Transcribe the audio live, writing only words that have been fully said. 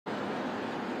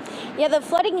Yeah, the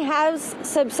flooding has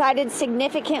subsided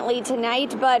significantly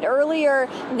tonight, but earlier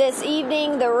this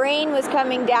evening, the rain was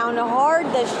coming down hard.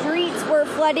 The streets were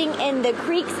flooding and the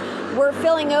creeks were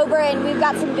filling over, and we've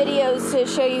got some videos to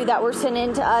show you that were sent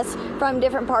in to us from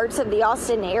different parts of the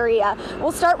Austin area.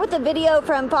 We'll start with the video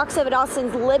from Fox 7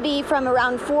 Austin's Libby from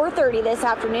around 4:30 this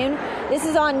afternoon. This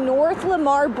is on North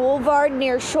Lamar Boulevard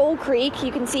near Shoal Creek.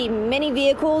 You can see many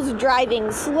vehicles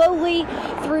driving slowly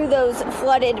through those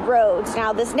flooded roads.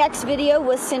 Now, this next video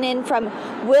was sent in from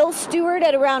Will Stewart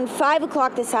at around 5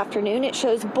 o'clock this afternoon. It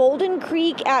shows Bolden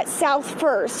Creek at South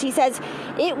First. He says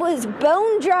it was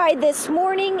bone dry this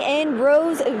morning and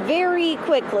rose very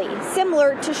quickly,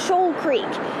 similar to Shoal Creek.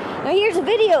 Now, here's a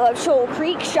video of Shoal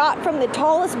Creek shot from the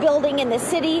tallest building in the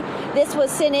city. This was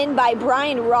sent in by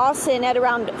Brian Rawson at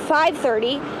around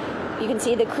 5:30. You can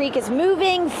see the creek is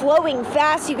moving, flowing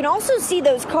fast. You can also see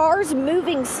those cars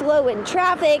moving slow in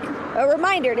traffic. A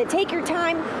reminder to take your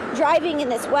time driving in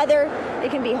this weather.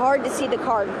 It can be hard to see the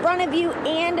car in front of you,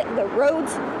 and the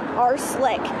roads are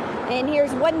slick. And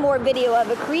here's one more video of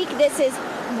a creek. This is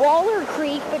Waller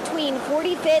Creek between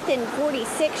 45th and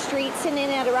 46th Street, sent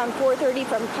in at around 4:30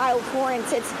 from Kyle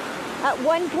Florence. It's at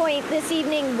one point this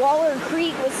evening, Waller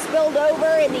Creek was spilled over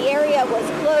and the area was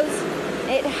closed.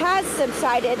 It has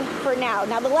subsided for now.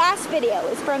 Now, the last video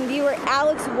is from viewer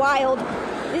Alex Wild.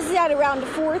 This is at around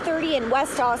 4:30 in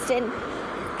West Austin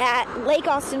at Lake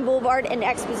Austin Boulevard and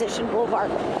Exposition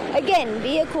Boulevard. Again,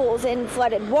 vehicles in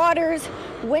flooded waters,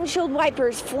 windshield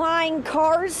wipers flying,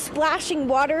 cars splashing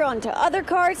water onto other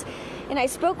cars. And I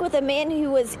spoke with a man who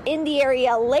was in the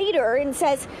area later and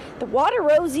says the water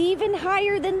rose even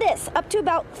higher than this, up to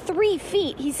about 3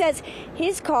 feet. He says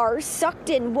his car sucked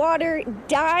in water,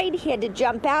 died. He had to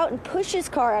jump out and push his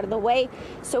car out of the way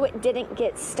so it didn't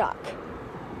get stuck.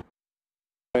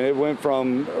 It went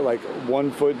from like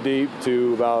 1 foot deep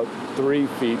to about 3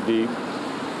 feet deep,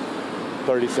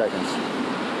 30 seconds.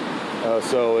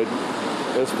 So it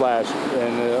splashed,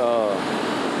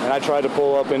 and I tried to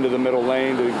pull up into the middle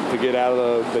lane to get out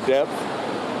of the depth,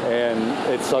 and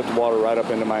it sucked water right up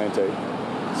into my intake.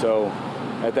 So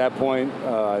at that point,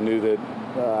 I knew that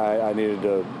I needed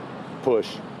to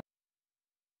push.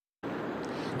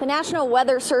 The National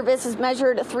Weather Service has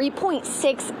measured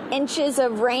 3.6 inches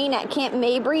of rain at Camp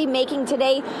Mabry, making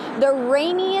today the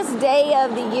rainiest day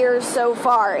of the year so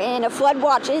far. And a flood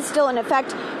watch is still in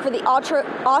effect for the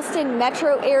Austin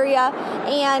metro area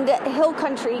and Hill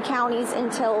Country counties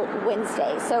until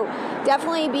Wednesday. So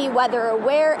definitely be weather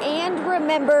aware, and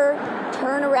remember,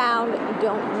 turn around,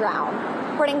 don't drown.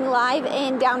 Reporting live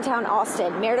in downtown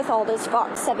Austin, Meredith Aldis,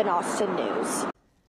 Fox 7 Austin News.